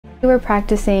We were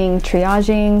practicing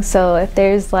triaging, so if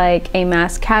there's like a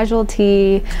mass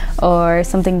casualty or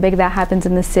something big that happens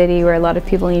in the city where a lot of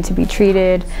people need to be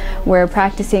treated, we're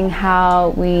practicing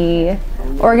how we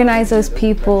organize those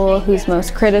people who's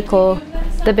most critical.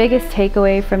 The biggest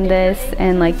takeaway from this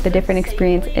and like the different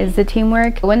experience is the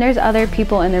teamwork. When there's other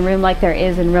people in the room like there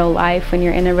is in real life, when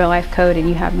you're in a real life code and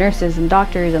you have nurses and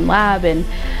doctors and lab and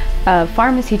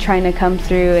pharmacy trying to come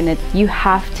through, and you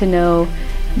have to know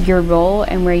your role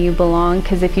and where you belong,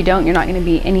 because if you don't, you're not going to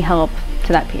be any help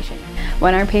to that patient.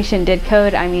 When our patient did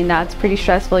code, I mean, that's pretty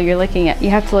stressful. You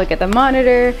have to look at the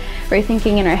monitor. We're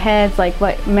thinking in our heads, like,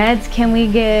 what meds can we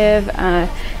give?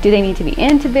 Do they need to be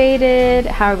intubated?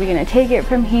 How are we going to take it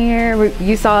from here?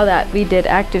 You saw that we did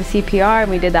active CPR,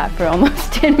 and we did that for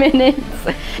almost 10 minutes.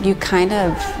 You kind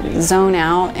of zone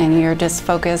out and you're just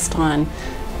focused on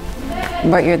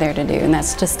what you're there to do, and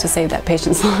that's just to save that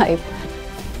patient's life.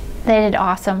 They did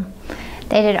awesome.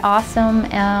 They did awesome.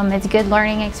 It's a good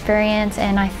learning experience,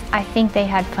 and I think they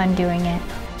had fun doing it.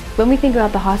 When we think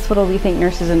about the hospital, we think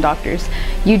nurses and doctors.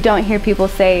 You don't hear people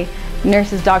say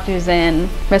nurses, doctors, and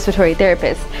respiratory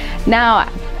therapists. Now,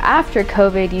 after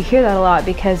COVID, you hear that a lot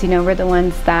because, you know, we're the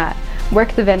ones that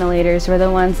work the ventilators, we're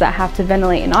the ones that have to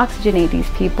ventilate and oxygenate these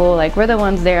people, like we're the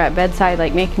ones there at bedside,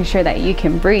 like making sure that you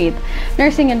can breathe.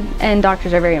 Nursing and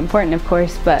doctors are very important, of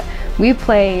course, but we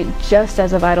play just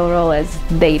as a vital role as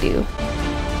they do.